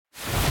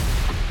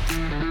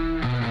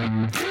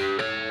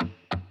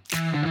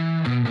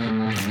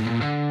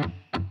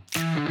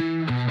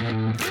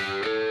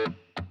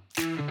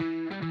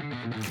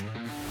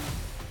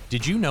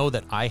Did you know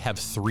that I have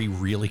 3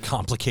 really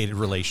complicated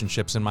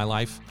relationships in my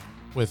life?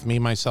 With me,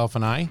 myself,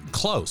 and I?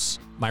 Close.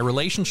 My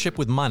relationship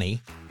with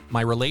money, my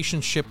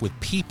relationship with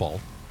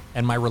people,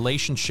 and my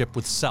relationship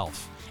with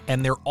self.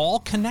 And they're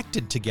all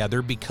connected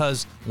together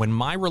because when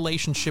my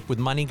relationship with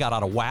money got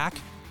out of whack,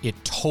 it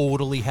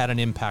totally had an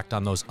impact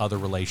on those other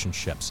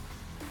relationships.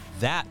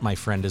 That, my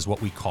friend, is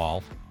what we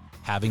call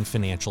having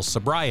financial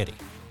sobriety.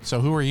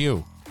 So who are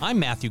you? I'm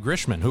Matthew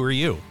Grishman. Who are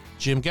you?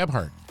 Jim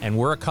Gebhardt. And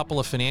we're a couple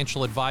of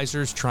financial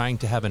advisors trying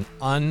to have an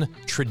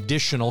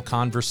untraditional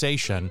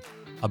conversation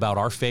about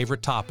our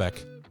favorite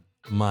topic,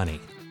 money.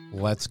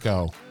 Let's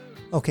go.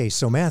 Okay,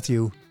 so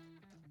Matthew,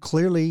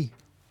 clearly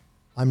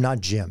I'm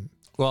not Jim.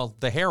 Well,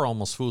 the hair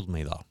almost fooled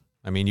me, though.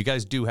 I mean, you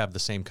guys do have the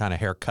same kind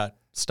of haircut,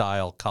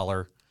 style,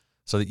 color,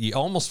 so that you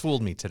almost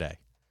fooled me today.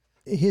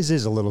 His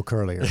is a little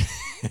curlier,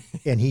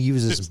 and he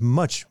uses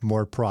much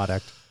more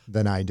product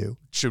than I do.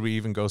 Should we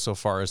even go so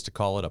far as to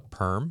call it a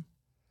perm?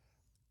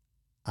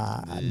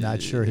 I'm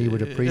not sure he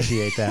would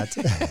appreciate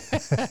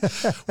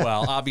that.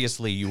 Well,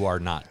 obviously you are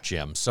not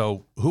Jim.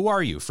 So who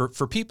are you?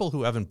 For people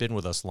who haven't been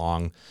with us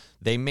long,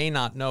 they may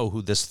not know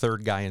who this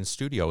third guy in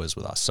studio is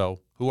with us.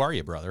 So who are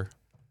you, brother?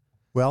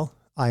 Well,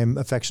 I am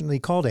affectionately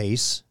called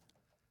Ace,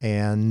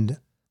 and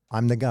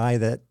I'm the guy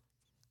that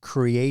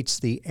creates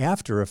the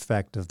after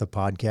effect of the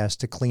podcast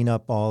to clean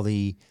up all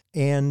the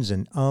ands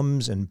and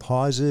ums and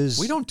pauses.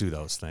 We don't do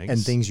those things.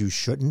 And things you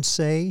shouldn't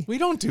say. We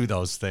don't do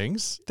those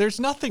things. There's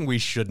nothing we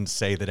shouldn't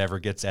say that ever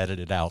gets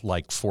edited out,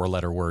 like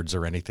 4-letter words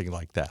or anything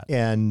like that.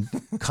 And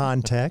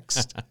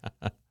context,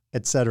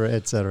 et cetera,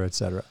 et cetera, et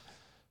cetera.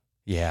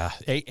 Yeah.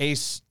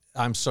 Ace,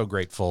 I'm so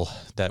grateful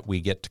that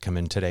we get to come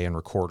in today and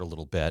record a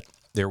little bit.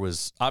 There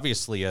was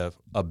obviously a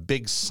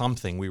big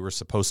something we were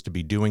supposed to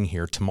be doing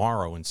here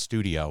tomorrow in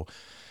studio.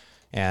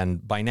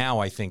 And by now,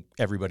 I think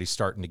everybody's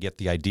starting to get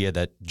the idea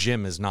that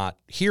Jim is not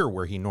here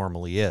where he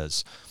normally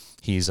is.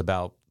 He's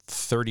about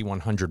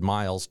 3,100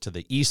 miles to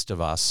the east of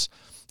us.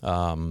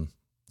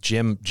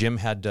 Jim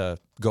had to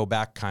go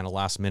back kind of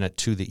last minute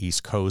to the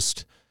East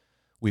Coast.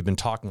 We've been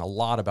talking a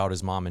lot about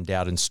his mom and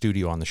dad in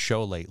studio on the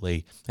show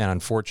lately. And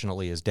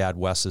unfortunately, his dad,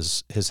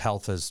 Wes, his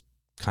health has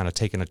kind of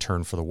taken a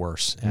turn for the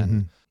worse.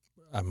 And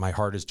my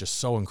heart is just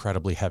so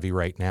incredibly heavy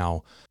right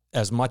now.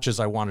 As much as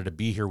I wanted to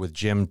be here with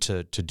Jim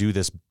to do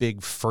this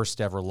big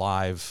first ever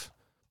live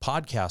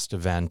podcast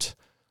event,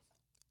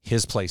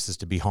 his place is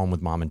to be home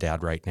with mom and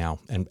dad right now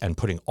and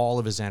putting all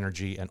of his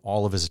energy and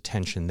all of his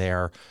attention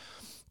there.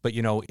 But,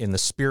 you know, in the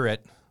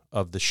spirit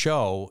of the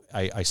show,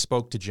 I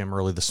spoke to Jim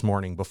early this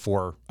morning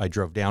before I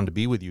drove down to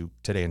be with you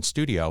today in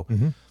studio.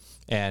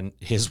 And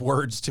his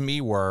words to me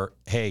were,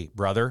 hey,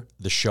 brother,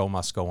 the show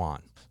must go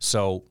on.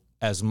 So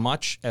as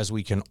much as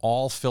we can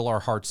all fill our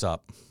hearts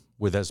up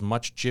with as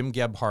much Jim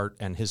Gebhardt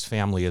and his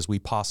family as we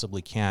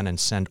possibly can and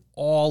send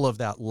all of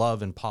that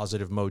love and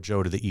positive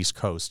mojo to the East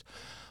Coast,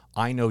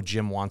 I know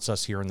Jim wants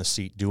us here in the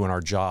seat doing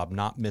our job,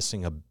 not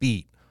missing a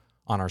beat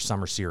on our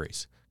summer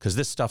series, because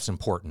this stuff's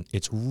important.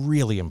 It's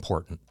really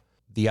important.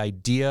 The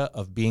idea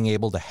of being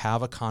able to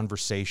have a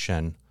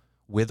conversation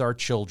with our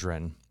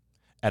children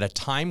at a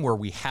time where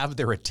we have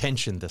their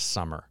attention this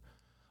summer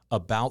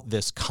about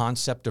this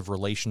concept of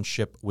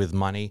relationship with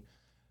money.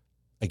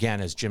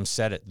 Again, as Jim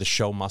said it, the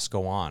show must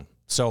go on.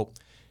 So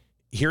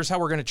here's how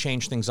we're going to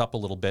change things up a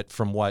little bit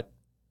from what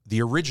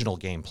the original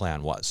game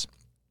plan was.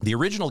 The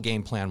original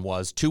game plan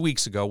was 2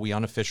 weeks ago, we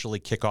unofficially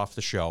kick off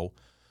the show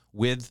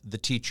with the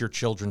Teach Your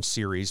Children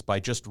series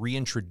by just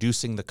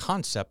reintroducing the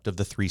concept of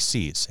the 3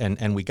 C's.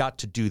 And we got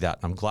to do that.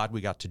 I'm glad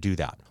we got to do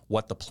that.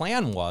 What the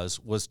plan was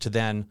to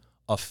then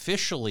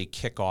officially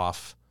kick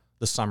off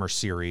the summer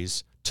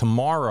series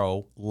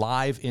tomorrow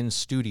live in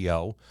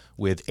studio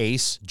with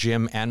Ace,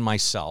 Jim, and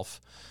myself.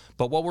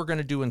 But what we're going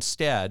to do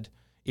instead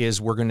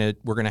is we're going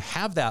to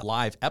have that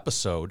live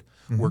episode.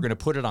 We're going to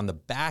put it on the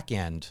back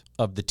end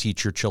of the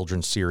Teach Your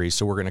Children series.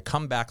 So we're going to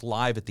come back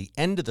live at the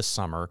end of the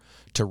summer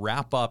to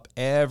wrap up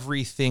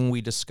everything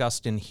we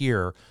discussed in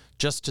here,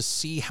 just to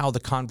see how the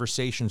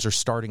conversations are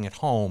starting at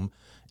home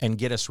and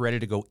get us ready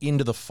to go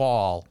into the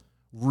fall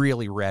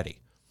really ready.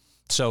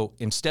 So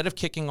instead of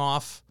kicking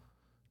off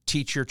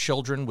Teach Your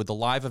Children with the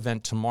live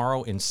event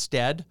tomorrow,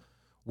 instead,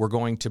 we're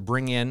going to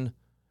bring in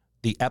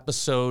the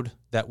episode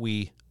that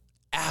we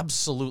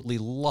absolutely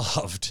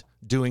loved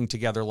doing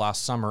together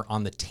last summer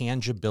on the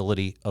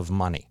tangibility of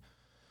money.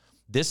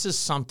 This is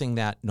something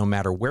that no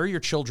matter where your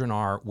children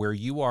are, where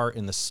you are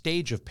in the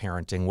stage of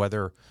parenting,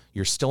 whether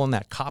you're still in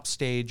that cop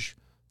stage,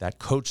 that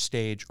coach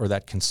stage, or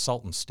that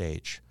consultant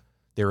stage,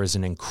 there is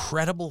an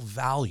incredible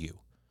value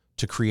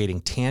to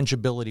creating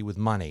tangibility with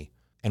money,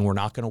 and we're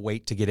not going to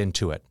wait to get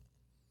into it.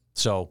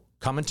 So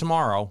coming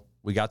tomorrow,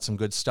 we got some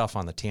good stuff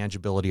on the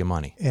tangibility of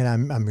money. And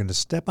I'm going to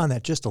step on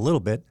that just a little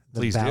bit. The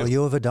Please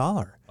value of a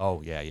dollar.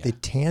 Oh, yeah. The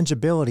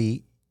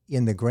tangibility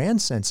in the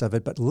grand sense of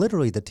it, but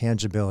literally the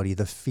tangibility,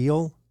 the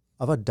feel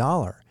of a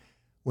dollar.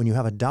 When you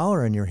have a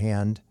dollar in your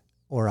hand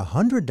or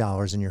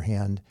 $100 in your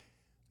hand,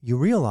 you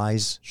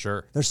realize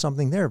there's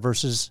something there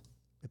versus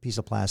a piece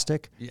of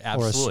plastic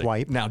or a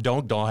swipe. Now,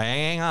 don't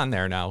hang on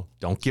there now.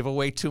 Don't give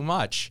away too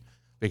much.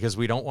 because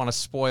we don't want to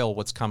spoil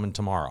what's coming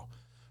tomorrow.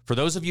 For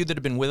those of you that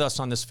have been with us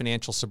on this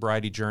financial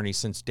sobriety journey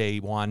since day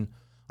one,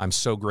 I'm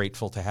so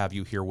grateful to have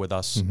you here with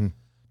us. Mm-hmm.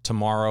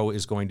 Tomorrow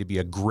is going to be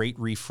a great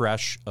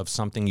refresh of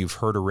something you've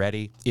heard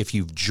already. If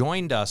you've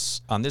joined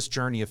us on this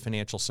journey of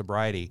financial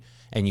sobriety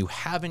and you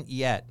haven't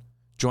yet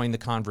joined the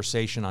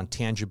conversation on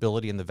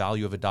tangibility and the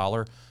value of a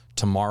dollar,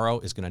 tomorrow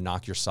is going to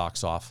knock your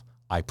socks off.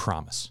 I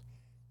promise.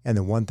 And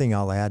the one thing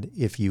I'll add,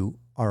 if you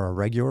are a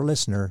regular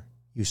listener,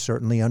 you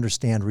certainly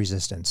understand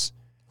resistance.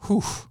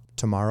 Whew.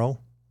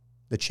 Tomorrow,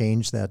 the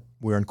change that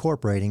we're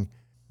incorporating,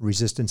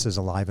 resistance is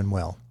alive and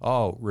well.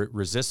 Oh,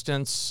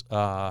 resistance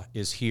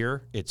is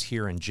here. It's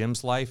here in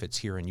Jim's life. It's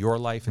here in your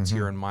life. It's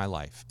here in my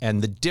life.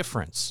 And the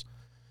difference,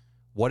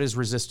 what is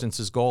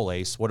resistance's goal,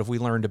 Ace? What have we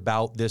learned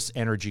about this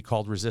energy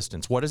called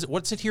resistance? What is it?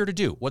 What's it here to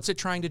do? What's it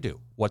trying to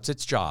do? What's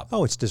its job?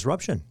 Oh, it's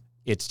disruption.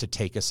 It's to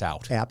take us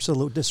out.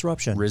 Absolute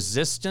disruption.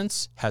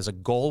 Resistance has a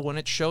goal when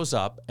it shows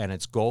up, and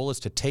its goal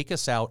is to take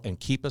us out and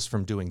keep us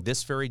from doing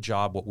this very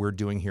job, what we're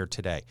doing here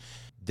today.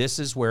 This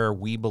is where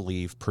we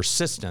believe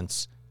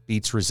persistence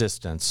beats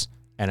resistance,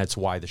 and it's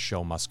why the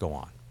show must go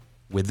on.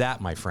 With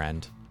that, my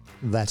friend,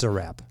 that's a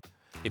wrap.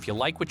 If you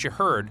like what you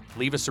heard,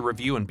 leave us a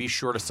review and be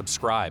sure to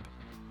subscribe.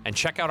 And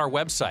check out our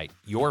website,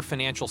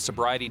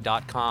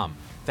 yourfinancialsobriety.com.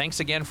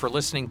 Thanks again for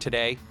listening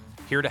today.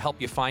 Here to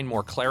help you find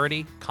more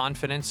clarity,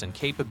 confidence, and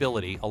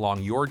capability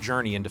along your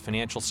journey into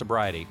financial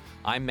sobriety.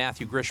 I'm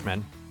Matthew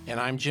Grishman. And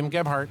I'm Jim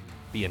Gebhardt.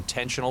 Be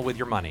intentional with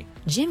your money.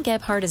 Jim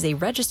Gebhardt is a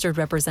registered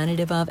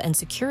representative of and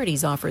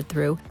securities offered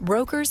through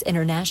Brokers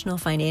International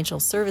Financial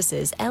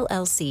Services,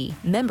 LLC,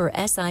 member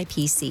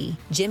SIPC.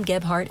 Jim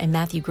Gebhardt and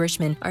Matthew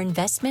Grishman are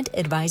investment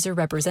advisor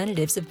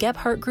representatives of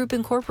Gebhardt Group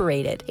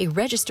Incorporated, a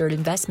registered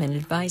investment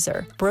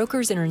advisor.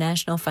 Brokers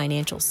International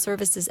Financial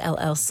Services,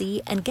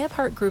 LLC, and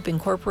Gebhardt Group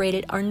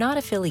Incorporated are not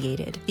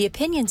affiliated. The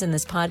opinions in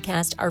this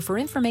podcast are for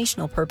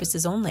informational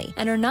purposes only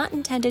and are not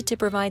intended to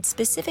provide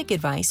specific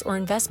advice or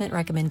investment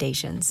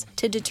recommendations.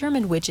 To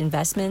determine which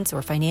investments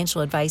or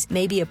financial advice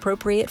may be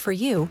appropriate for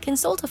you,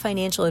 consult a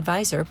financial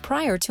advisor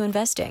prior to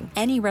investing.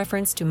 Any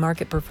reference to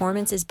market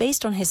performance is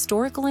based on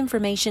historical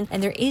information,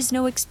 and there is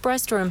no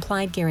expressed or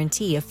implied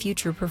guarantee of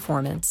future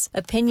performance.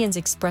 Opinions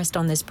expressed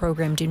on this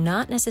program do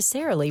not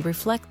necessarily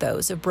reflect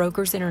those of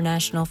Brokers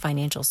International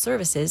Financial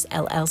Services,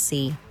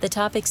 LLC. The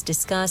topics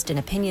discussed and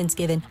opinions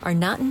given are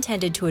not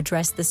intended to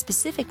address the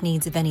specific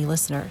needs of any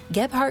listener.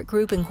 Gebhardt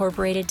Group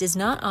Incorporated does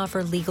not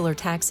offer legal or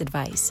tax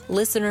advice.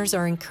 Listeners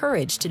are encouraged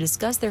to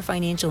discuss their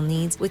financial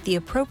needs with the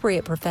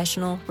appropriate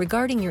professional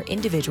regarding your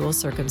individual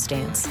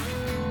circumstance.